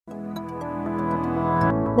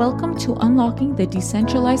Welcome to Unlocking the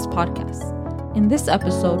Decentralized podcast. In this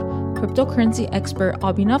episode, cryptocurrency expert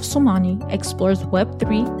Abhinav Somani explores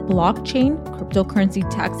Web3, blockchain, cryptocurrency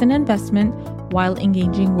tax and investment while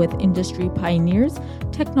engaging with industry pioneers,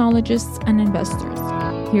 technologists, and investors.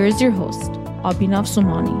 Here is your host, Abhinav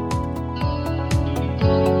Somani.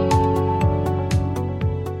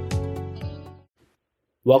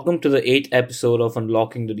 Welcome to the 8th episode of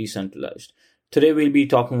Unlocking the Decentralized. Today we'll be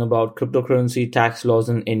talking about cryptocurrency tax laws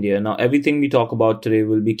in India. Now, everything we talk about today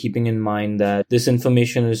will be keeping in mind that this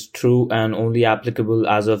information is true and only applicable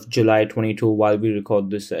as of July 22 while we record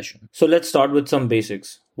this session. So let's start with some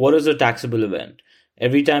basics. What is a taxable event?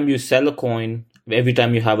 Every time you sell a coin, every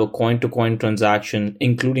time you have a coin-to-coin transaction,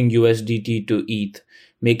 including USDT to ETH,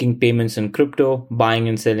 making payments in crypto, buying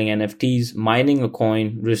and selling NFTs, mining a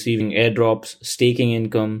coin, receiving airdrops, staking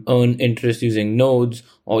income, earn interest using nodes,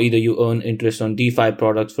 or either you earn interest on DeFi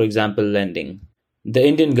products, for example, lending. The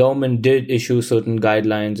Indian government did issue certain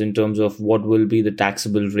guidelines in terms of what will be the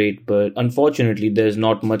taxable rate, but unfortunately, there's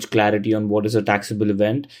not much clarity on what is a taxable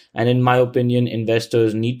event. And in my opinion,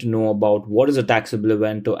 investors need to know about what is a taxable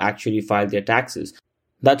event to actually file their taxes.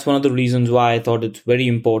 That's one of the reasons why I thought it's very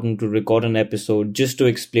important to record an episode just to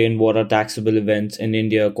explain what are taxable events in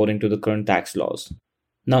India according to the current tax laws.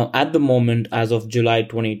 Now, at the moment, as of July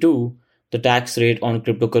 22, the tax rate on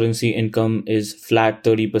cryptocurrency income is flat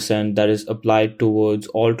 30% that is applied towards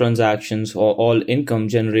all transactions or all income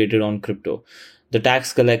generated on crypto. The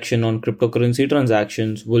tax collection on cryptocurrency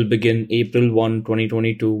transactions will begin April 1,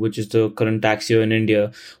 2022, which is the current tax year in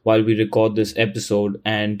India while we record this episode.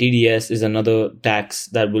 And TDS is another tax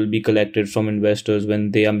that will be collected from investors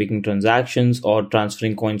when they are making transactions or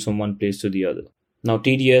transferring coins from one place to the other. Now,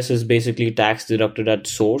 TDS is basically tax deducted at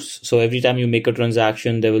source. So every time you make a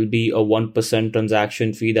transaction, there will be a 1%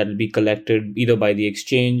 transaction fee that will be collected either by the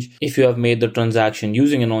exchange. If you have made the transaction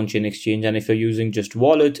using an on-chain exchange, and if you're using just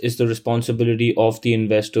wallets, it's the responsibility of the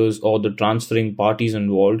investors or the transferring parties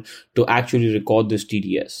involved to actually record this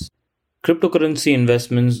TDS. Cryptocurrency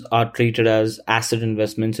investments are treated as asset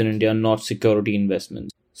investments in India, not security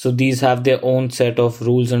investments. So these have their own set of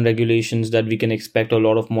rules and regulations that we can expect a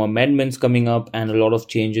lot of more amendments coming up and a lot of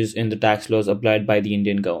changes in the tax laws applied by the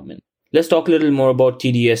Indian government. Let's talk a little more about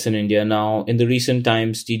TDS in India. Now, in the recent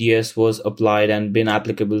times, TDS was applied and been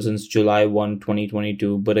applicable since July 1,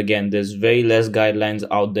 2022. But again, there's very less guidelines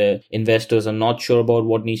out there. Investors are not sure about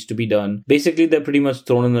what needs to be done. Basically, they're pretty much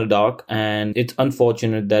thrown in the dark. And it's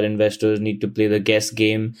unfortunate that investors need to play the guess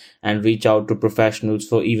game and reach out to professionals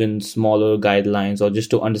for even smaller guidelines or just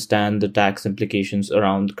to understand the tax implications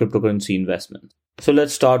around cryptocurrency investment. So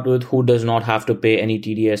let's start with who does not have to pay any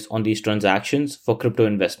TDS on these transactions for crypto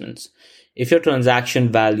investments. If your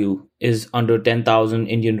transaction value is under 10,000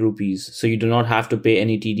 Indian rupees, so you do not have to pay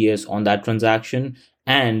any TDS on that transaction,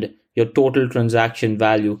 and your total transaction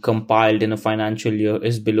value compiled in a financial year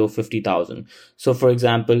is below 50,000. So for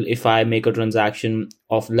example, if I make a transaction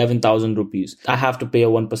of 11,000 rupees, I have to pay a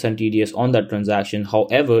 1% TDS on that transaction.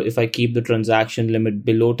 However, if I keep the transaction limit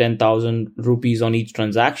below 10,000 rupees on each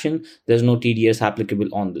transaction, there's no TDS applicable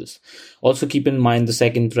on this. Also keep in mind the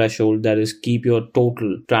second threshold, that is keep your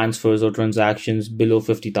total transfers or transactions below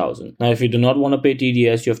 50,000. Now, if you do not want to pay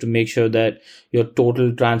TDS, you have to make sure that your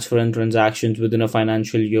total transfer and transactions within a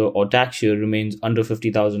financial year or tax year remains under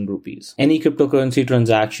 50,000 rupees. Any cryptocurrency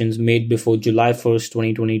transactions made before July 1st,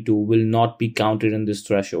 2022 will not be counted in this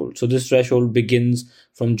threshold. So this threshold begins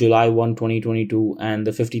from July 1, 2022, and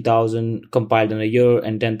the 50,000 compiled in a year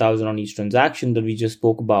and 10,000 on each transaction that we just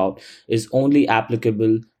spoke about is only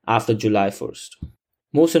applicable after July 1st.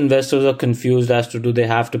 Most investors are confused as to do they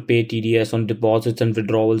have to pay TDS on deposits and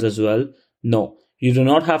withdrawals as well? No. You do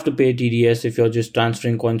not have to pay TDS if you're just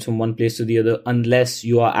transferring coins from one place to the other unless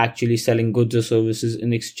you are actually selling goods or services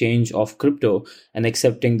in exchange of crypto and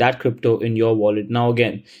accepting that crypto in your wallet. Now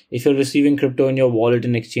again, if you're receiving crypto in your wallet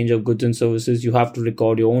in exchange of goods and services, you have to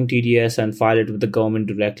record your own TDS and file it with the government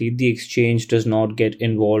directly. The exchange does not get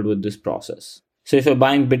involved with this process. So if you're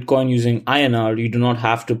buying Bitcoin using INR, you do not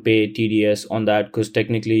have to pay TDS on that because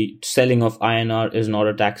technically selling of INR is not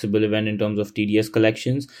a taxable event in terms of TDS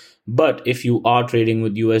collections. But if you are trading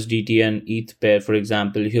with USDT and ETH pair, for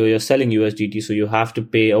example, here you're selling USDT, so you have to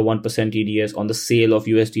pay a 1% TDS on the sale of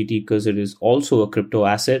USDT because it is also a crypto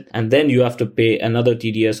asset. And then you have to pay another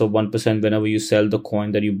TDS of 1% whenever you sell the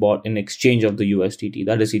coin that you bought in exchange of the USDT.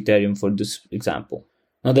 That is Ethereum for this example.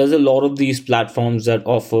 Now, there's a lot of these platforms that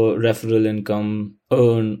offer referral income,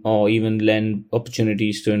 earn, or even lend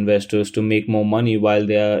opportunities to investors to make more money while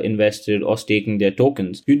they are invested or staking their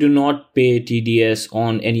tokens. You do not pay TDS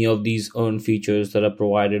on any of these earn features that are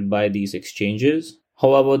provided by these exchanges.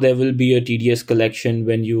 However, there will be a TDS collection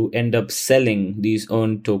when you end up selling these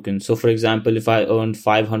earned tokens. So for example, if I earned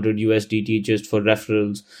 500 USDT just for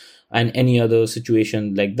referrals and any other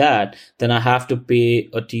situation like that, then I have to pay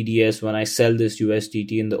a TDS when I sell this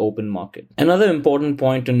USDT in the open market. Another important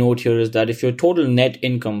point to note here is that if your total net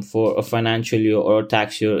income for a financial year or a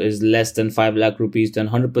tax year is less than 5 lakh rupees, then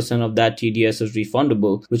 100% of that TDS is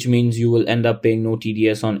refundable, which means you will end up paying no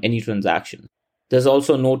TDS on any transaction. There's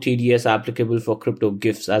also no TDS applicable for crypto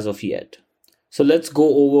gifts as of yet. So let's go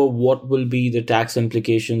over what will be the tax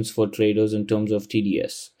implications for traders in terms of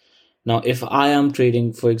TDS. Now, if I am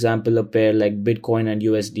trading, for example, a pair like Bitcoin and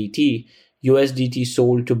USDT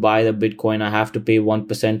sold to buy the Bitcoin, I have to pay 1%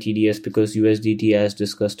 TDS because USDT, as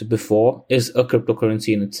discussed before, is a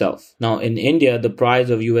cryptocurrency in itself. Now, in India, the price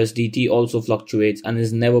of USDT also fluctuates and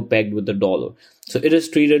is never pegged with the dollar. So it is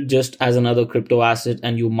treated just as another crypto asset,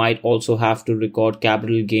 and you might also have to record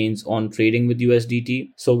capital gains on trading with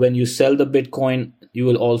USDT. So when you sell the Bitcoin, you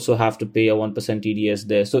will also have to pay a 1% TDS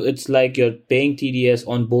there. So it's like you're paying TDS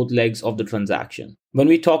on both legs of the transaction. When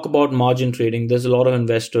we talk about margin trading, there's a lot of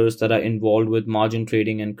investors that are involved with margin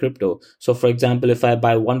trading and crypto. So for example, if I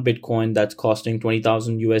buy one Bitcoin that's costing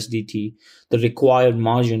 20,000 USDT, the required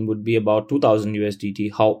margin would be about 2,000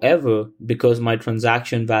 USDT. However, because my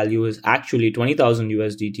transaction value is actually 20,000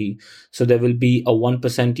 USDT, so there will be a 1%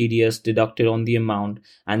 TDS deducted on the amount,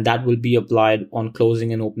 and that will be applied on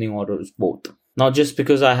closing and opening orders both. Now, just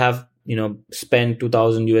because I have spend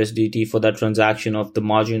 2000 USDT for that transaction of the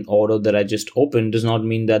margin order that I just opened does not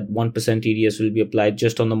mean that 1% TDS will be applied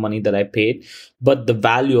just on the money that I paid, but the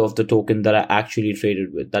value of the token that I actually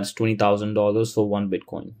traded with. That's $20,000 for one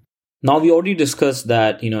Bitcoin. Now, we already discussed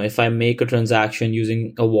that, if I make a transaction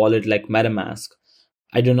using a wallet like MetaMask,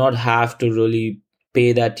 I do not have to really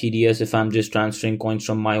pay that TDS if I'm just transferring coins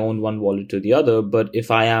from my own one wallet to the other. But if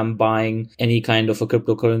I am buying any kind of a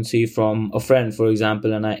cryptocurrency from a friend, for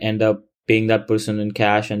example, and I end up paying that person in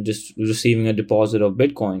cash and just receiving a deposit of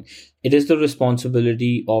Bitcoin, it is the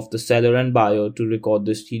responsibility of the seller and buyer to record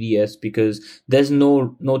this TDS, because there's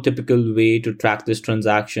no typical way to track this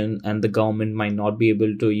transaction, and the government might not be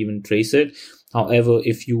able to even trace it. However,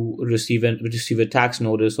 if you receive a tax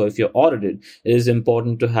notice or if you're audited, it is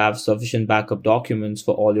important to have sufficient backup documents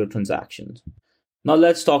for all your transactions. Now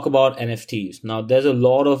let's talk about NFTs. Now there's a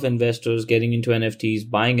lot of investors getting into NFTs,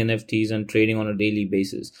 buying NFTs and trading on a daily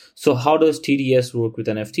basis. So how does TDS work with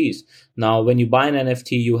NFTs? Now when you buy an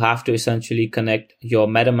NFT, you have to essentially connect your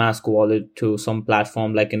MetaMask wallet to some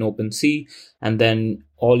platform like an OpenSea, and then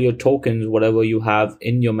all your tokens, whatever you have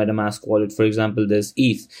in your MetaMask wallet, for example, there's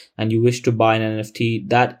ETH, and you wish to buy an NFT,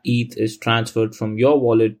 that ETH is transferred from your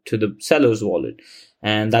wallet to the seller's wallet.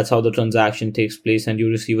 And that's how the transaction takes place, and you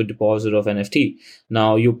receive a deposit of NFT.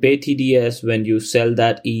 Now you pay TDS when you sell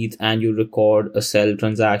that ETH and you record a sell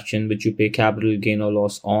transaction, which you pay capital gain or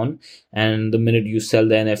loss on. And the minute you sell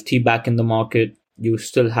the NFT back in the market, you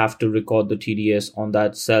still have to record the TDS on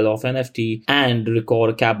that sell of NFT and record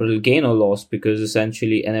a capital gain or loss, because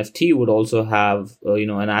essentially NFT would also have,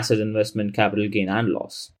 an asset investment capital gain and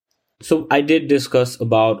loss. So I did discuss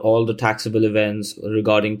about all the taxable events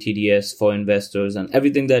regarding TDS for investors and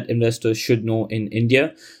everything that investors should know in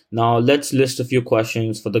India. Now let's list a few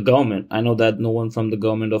questions for the government. I know that no one from the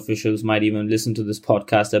government officials might even listen to this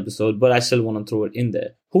podcast episode, but I still want to throw it in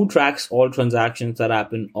there. Who tracks all transactions that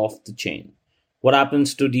happen off the chain? What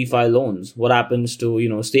happens to DeFi loans? What happens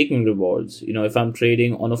to, staking rewards? If I'm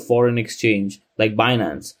trading on a foreign exchange like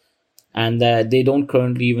Binance, and that they don't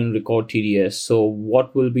currently even record TDS. So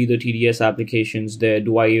what will be the TDS applications there?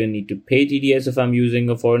 Do I even need to pay TDS if I'm using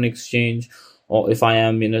a foreign exchange, or if I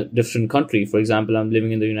am in a different country? For example, I'm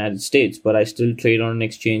living in the United States, but I still trade on an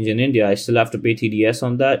exchange in India. I still have to pay TDS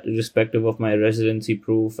on that, irrespective of my residency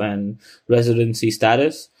proof and residency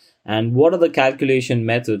status. And what are the calculation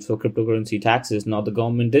methods for cryptocurrency taxes? Now, the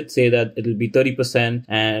government did say that it'll be 30%,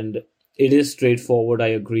 and it is straightforward, I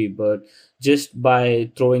agree, but just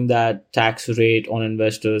by throwing that tax rate on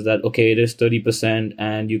investors that, okay, it is 30%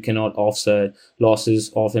 and you cannot offset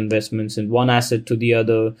losses of investments in one asset to the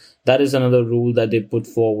other, that is another rule that they put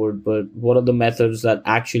forward. But what are the methods that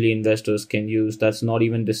actually investors can use? That's not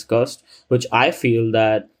even discussed, which I feel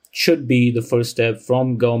that should be the first step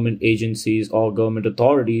from government agencies or government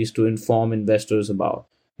authorities to inform investors about.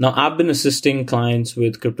 Now, I've been assisting clients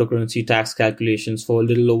with cryptocurrency tax calculations for a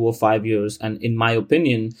little over 5 years. And in my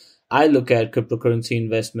opinion, I look at cryptocurrency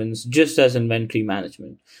investments just as inventory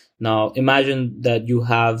management. Now, imagine that you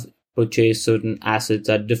have purchased certain assets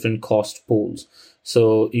at different cost pools.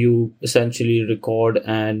 So you essentially record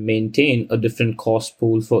and maintain a different cost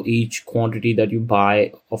pool for each quantity that you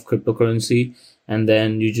buy of cryptocurrency. and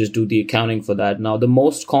then you just do the accounting for that. Now, the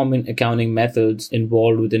most common accounting methods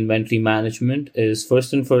involved with inventory management is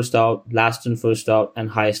first in, first out, last in, first out, and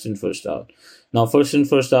highest in, first out. Now, first in,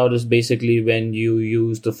 first out is basically when you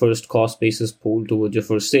use the first cost basis pool towards your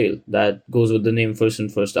first sale. That goes with the name first in,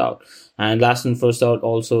 first out. And last in, first out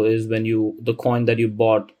also is when the coin that you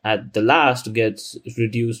bought at the last gets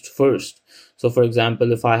reduced first. So for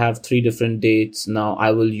example, if I have 3 different dates, now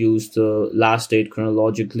I will use the last date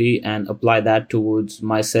chronologically and apply that towards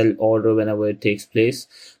my sell order whenever it takes place.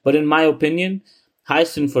 But in my opinion,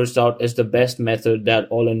 highest in, first out is the best method that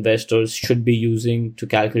all investors should be using to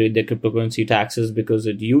calculate their cryptocurrency taxes, because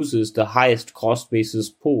it uses the highest cost basis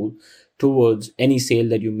pool towards any sale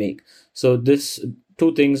that you make. So this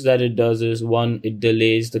 2 things that it does is, one, it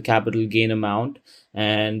delays the capital gain amount,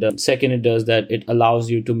 and second, it does that it allows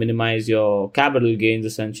you to minimize your capital gains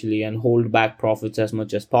essentially and hold back profits as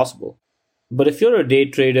much as possible. But if you're a day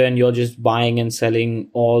trader and you're just buying and selling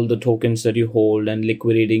all the tokens that you hold and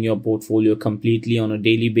liquidating your portfolio completely on a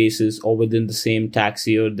daily basis or within the same tax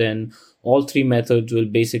year, then all 3 methods will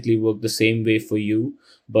basically work the same way for you.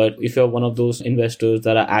 But if you're one of those investors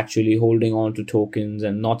that are actually holding on to tokens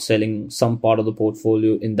and not selling some part of the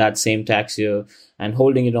portfolio in that same tax year and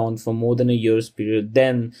holding it on for more than a year's period,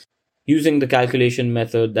 then using the calculation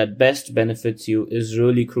method that best benefits you is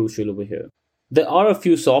really crucial over here. There are a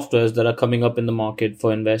few softwares that are coming up in the market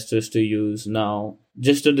for investors to use now.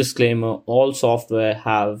 Just a disclaimer, all software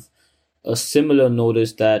have a similar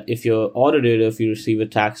notice that if you're audited, if you receive a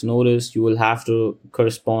tax notice, you will have to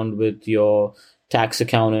correspond with your tax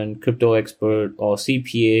accountant, crypto expert, or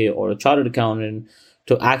CPA, or a chartered accountant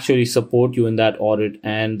to actually support you in that audit.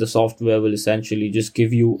 And the software will essentially just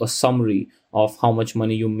give you a summary of how much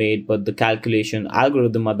money you made, but the calculation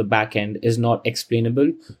algorithm at the back end is not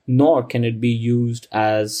explainable, nor can it be used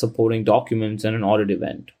as supporting documents in an audit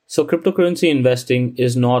event. So cryptocurrency investing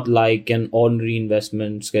is not like an ordinary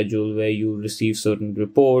investment schedule where you receive certain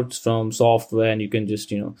reports from software and you can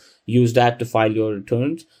just, use that to file your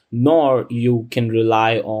returns, nor you can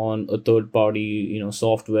rely on a third party,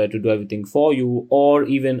 software to do everything for you, or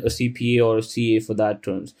even a CPA or a CA for that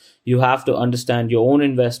terms. You have to understand your own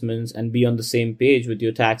investments and be on the same page with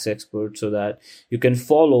your tax expert so that you can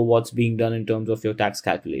follow what's being done in terms of your tax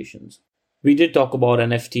calculations. We did talk about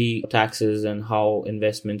NFT taxes and how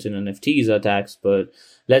investments in NFTs are taxed, but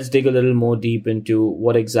let's dig a little more deep into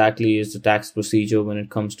what exactly is the tax procedure when it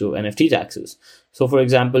comes to NFT taxes. So for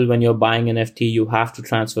example, when you're buying NFT, you have to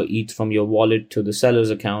transfer ETH from your wallet to the seller's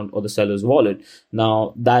account or the seller's wallet.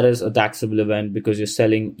 Now, that is a taxable event because you're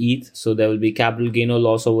selling ETH, so there will be capital gain or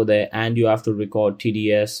loss over there, and you have to record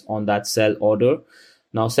TDS on that sell order.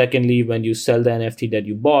 Now, secondly, when you sell the NFT that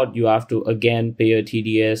you bought, you have to again pay a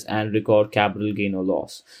TDS and record capital gain or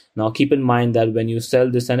loss. Now, keep in mind that when you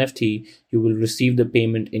sell this NFT, you will receive the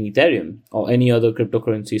payment in Ethereum or any other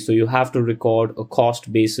cryptocurrency. So you have to record a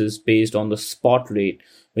cost basis based on the spot rate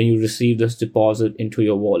when you receive this deposit into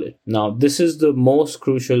your wallet. Now, this is the most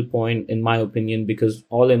crucial point in my opinion, because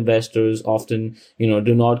all investors often,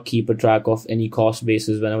 do not keep a track of any cost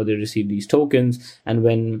basis whenever they receive these tokens. And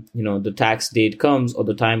when, the tax date comes or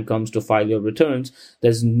the time comes to file your returns,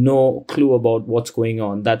 there's no clue about what's going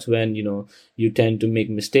on. That's when, you tend to make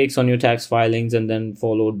mistakes on your tax filings and then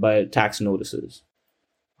followed by tax notices.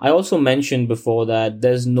 I also mentioned before that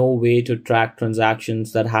there's no way to track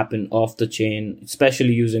transactions that happen off the chain,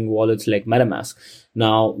 especially using wallets like MetaMask.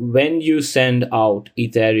 Now, when you send out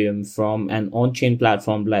Ethereum from an on-chain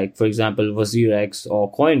platform like, for example, WazirX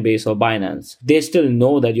or Coinbase or Binance, they still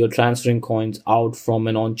know that you're transferring coins out from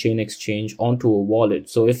an on-chain exchange onto a wallet.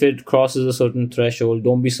 So if it crosses a certain threshold,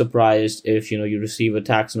 don't be surprised if, you receive a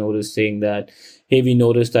tax notice saying that, hey, we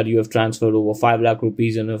noticed that you have transferred over 5 lakh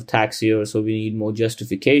rupees in a tax year, so we need more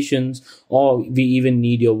justifications, or we even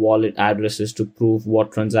need your wallet addresses to prove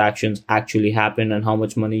what transactions actually happened and how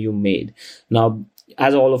much money you made. Now,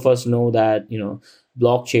 as all of us know that,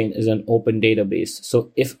 blockchain is an open database.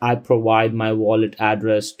 So if I provide my wallet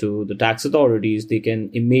address to the tax authorities, they can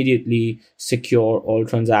immediately secure all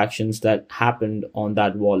transactions that happened on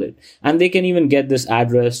that wallet. And they can even get this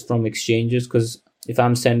address from exchanges, because if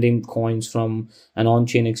I'm sending coins from an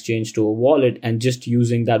on-chain exchange to a wallet and just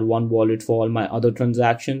using that one wallet for all my other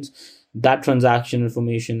transactions, that transaction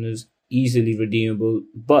information is easily redeemable.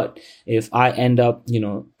 But if I end up,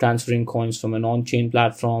 transferring coins from an on-chain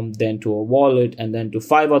platform, then to a wallet, and then to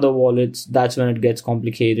 5 other wallets, that's when it gets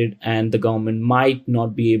complicated and the government might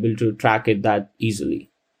not be able to track it that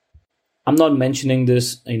easily. I'm not mentioning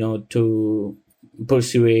this, to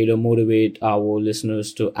persuade or motivate our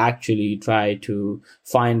listeners to actually try to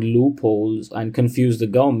find loopholes and confuse the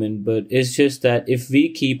government. But it's just that if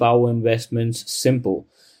we keep our investments simple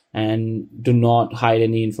and do not hide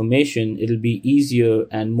any information, it'll be easier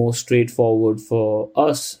and more straightforward for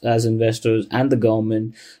us as investors and the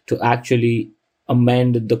government to actually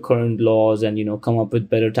amend the current laws and, come up with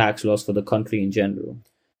better tax laws for the country in general.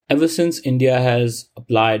 Ever since India has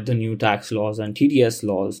applied the new tax laws and TDS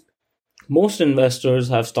laws, most investors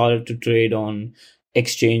have started to trade on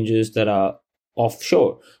exchanges that are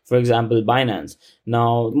offshore. For example, Binance.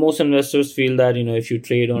 Now, most investors feel that, if you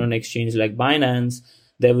trade on an exchange like Binance,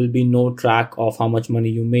 there will be no track of how much money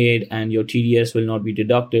you made and your TDS will not be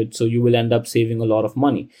deducted. So you will end up saving a lot of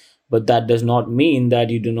money. But that does not mean that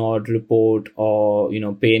you do not report or,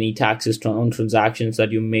 pay any taxes on transactions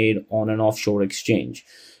that you made on an offshore exchange.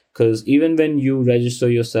 Because even when you register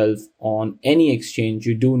yourself on any exchange,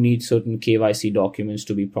 you do need certain KYC documents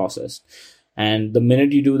to be processed. And the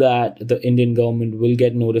minute you do that, the Indian government will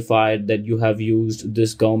get notified that you have used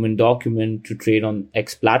this government document to trade on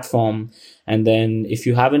X platform. And then if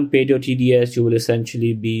you haven't paid your TDS, you will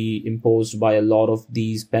essentially be imposed by a lot of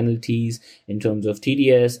these penalties in terms of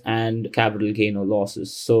TDS and capital gain or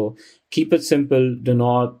losses. So keep it simple. Do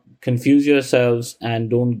not confuse yourselves and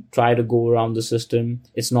don't try to go around the system.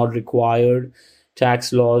 It's not required.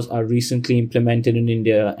 Tax laws are recently implemented in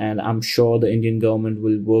India, and I'm sure the Indian government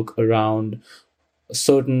will work around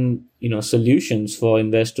certain, solutions for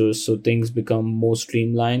investors so things become more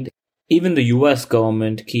streamlined. Even the US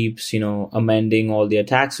government keeps, amending all their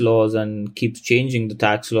tax laws and keeps changing the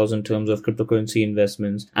tax laws in terms of cryptocurrency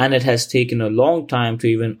investments. And it has taken a long time to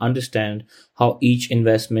even understand how each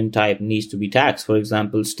investment type needs to be taxed. For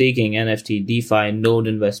example, staking, NFT, DeFi, node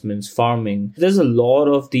investments, farming. There's a lot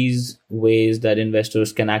of these ways that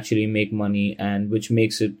investors can actually make money, and which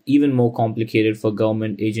makes it even more complicated for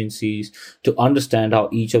government agencies to understand how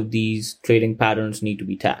each of these trading patterns need to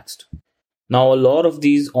be taxed. Now, a lot of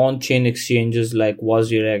these on-chain exchanges like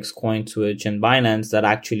WazirX, CoinSwitch, and Binance that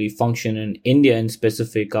actually function in India in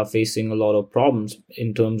specific are facing a lot of problems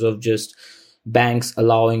in terms of just banks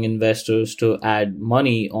allowing investors to add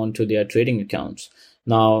money onto their trading accounts.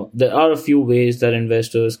 Now, there are a few ways that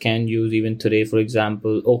investors can use even today. For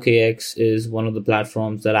example, OKX is one of the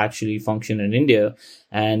platforms that actually function in India,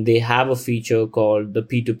 and they have a feature called the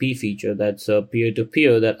P2P feature. That's a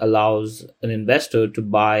peer-to-peer that allows an investor to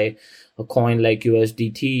buy a coin like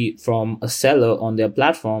USDT from a seller on their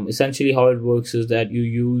platform. Essentially, how it works is that you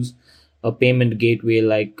use a payment gateway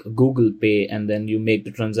like Google Pay, and then you make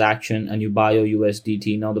the transaction and you buy your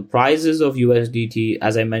USDT. Now, the prices of USDT,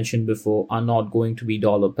 as I mentioned before, are not going to be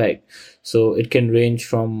dollar pegged. So it can range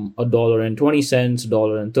from $1.20,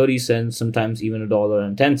 $1.30, sometimes even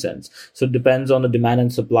 $1.10. So it depends on the demand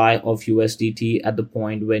and supply of USDT at the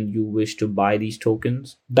point when you wish to buy these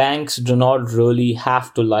tokens. Banks do not really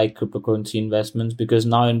have to like cryptocurrency investments, because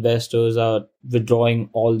now investors are withdrawing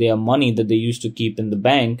all their money that they used to keep in the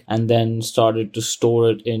bank and then started to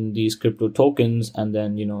store it in these crypto tokens and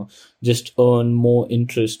then, just earn more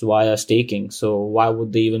interest via staking. So why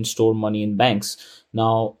would they even store money in banks?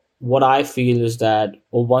 Now, what I feel is that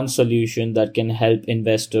one solution that can help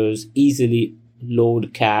investors easily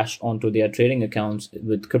load cash onto their trading accounts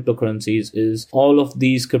with cryptocurrencies is all of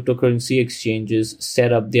these cryptocurrency exchanges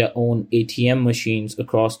set up their own ATM machines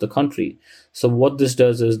across the country. So what this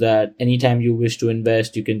does is that anytime you wish to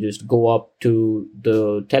invest, you can just go up to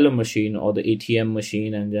the teller machine or the ATM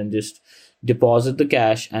machine and then just deposit the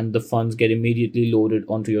cash, and the funds get immediately loaded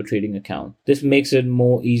onto your trading account. This makes it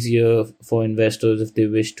more easier for investors if they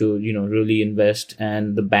wish to, really invest,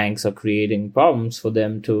 and the banks are creating problems for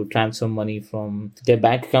them to transfer money from their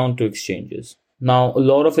bank account to exchanges. Now, a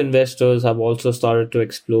lot of investors have also started to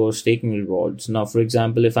explore staking rewards. Now, for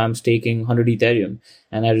example, if I'm staking 100 Ethereum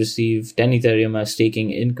and I receive 10 Ethereum as staking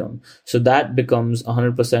income, so that becomes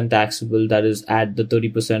 100% taxable. That is at the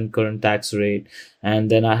 30% current tax rate.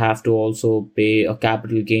 And then I have to also pay a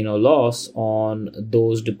capital gain or loss on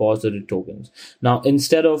those deposited tokens. Now,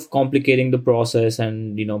 instead of complicating the process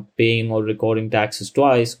and, paying or recording taxes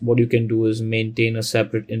twice, what you can do is maintain a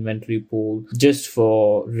separate inventory pool just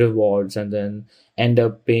for rewards, and then end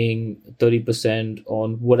up paying 30%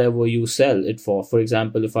 on whatever you sell it for. For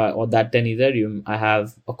example, if I, or that 10 Ethereum, I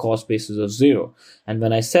have a cost basis of 0. And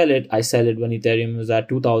when I sell it when Ethereum is at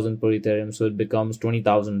 2,000 per Ethereum. So it becomes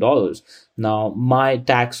 $20,000. Now, my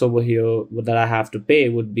tax over here that I have to pay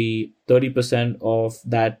would be 30% of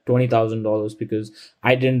that $20,000, because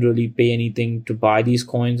I didn't really pay anything to buy these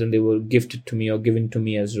coins and they were gifted to me or given to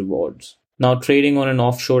me as rewards. Now, trading on an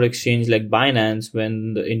offshore exchange like Binance,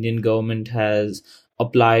 when the Indian government has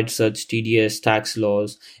applied such TDS tax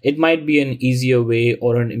laws. It might be an easier way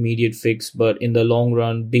or an immediate fix, but in the long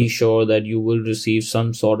run, be sure that you will receive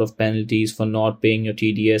some sort of penalties for not paying your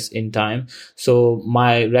TDS in time. So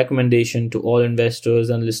my recommendation to all investors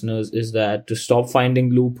and listeners is that to stop finding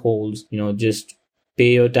loopholes, just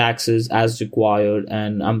pay your taxes as required.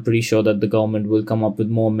 And I'm pretty sure that the government will come up with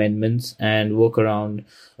more amendments and work around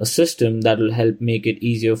a system that will help make it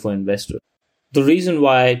easier for investors. The reason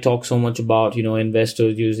why I talk so much about,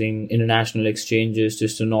 investors using international exchanges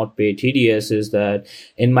just to not pay TDS is that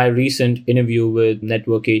in my recent interview with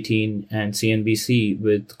Network 18 and CNBC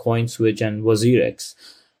with CoinSwitch and WazirX,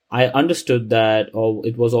 I understood that, or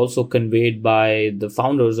it was also conveyed by the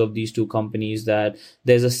founders of these two companies, that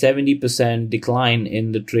there's a 70% decline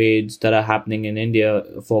in the trades that are happening in India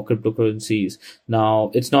for cryptocurrencies.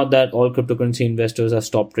 Now, it's not that all cryptocurrency investors have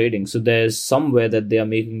stopped trading. So there's somewhere that they are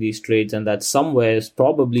making these trades, and that somewhere is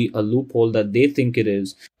probably a loophole that they think it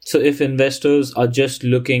is. So if investors are just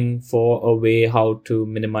looking for a way how to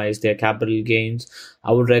minimize their capital gains,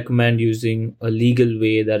 I would recommend using a legal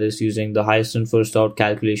way, that is using the highest and first out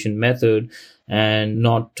calculation method, and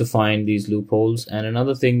not to find these loopholes. And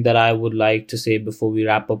another thing that I would like to say before we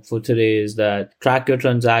wrap up for today is that track your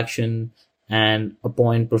transaction and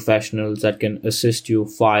appoint professionals that can assist you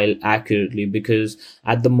file accurately, because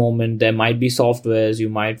at the moment there might be softwares, you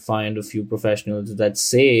might find a few professionals that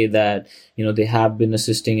say that they have been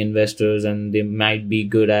assisting investors and they might be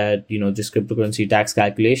good at just cryptocurrency tax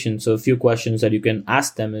calculation. So a few questions that you can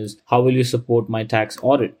ask them is, how will you support my tax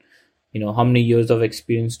audit? How many years of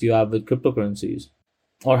experience do you have with cryptocurrencies?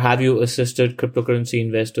 Or have you assisted cryptocurrency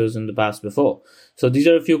investors in the past before? So these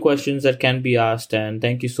are a few questions that can be asked. And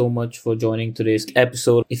thank you so much for joining today's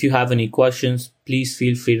episode. If you have any questions, please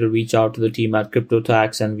feel free to reach out to the team at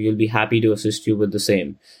CryptoTax and we'll be happy to assist you with the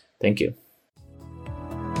same. Thank you.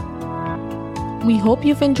 We hope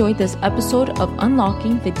you've enjoyed this episode of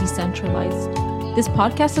Unlocking the Decentralized. This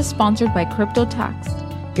podcast is sponsored by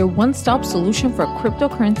CryptoTax, your one-stop solution for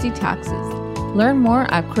cryptocurrency taxes. Learn more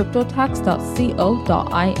at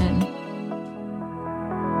cryptotax.co.in.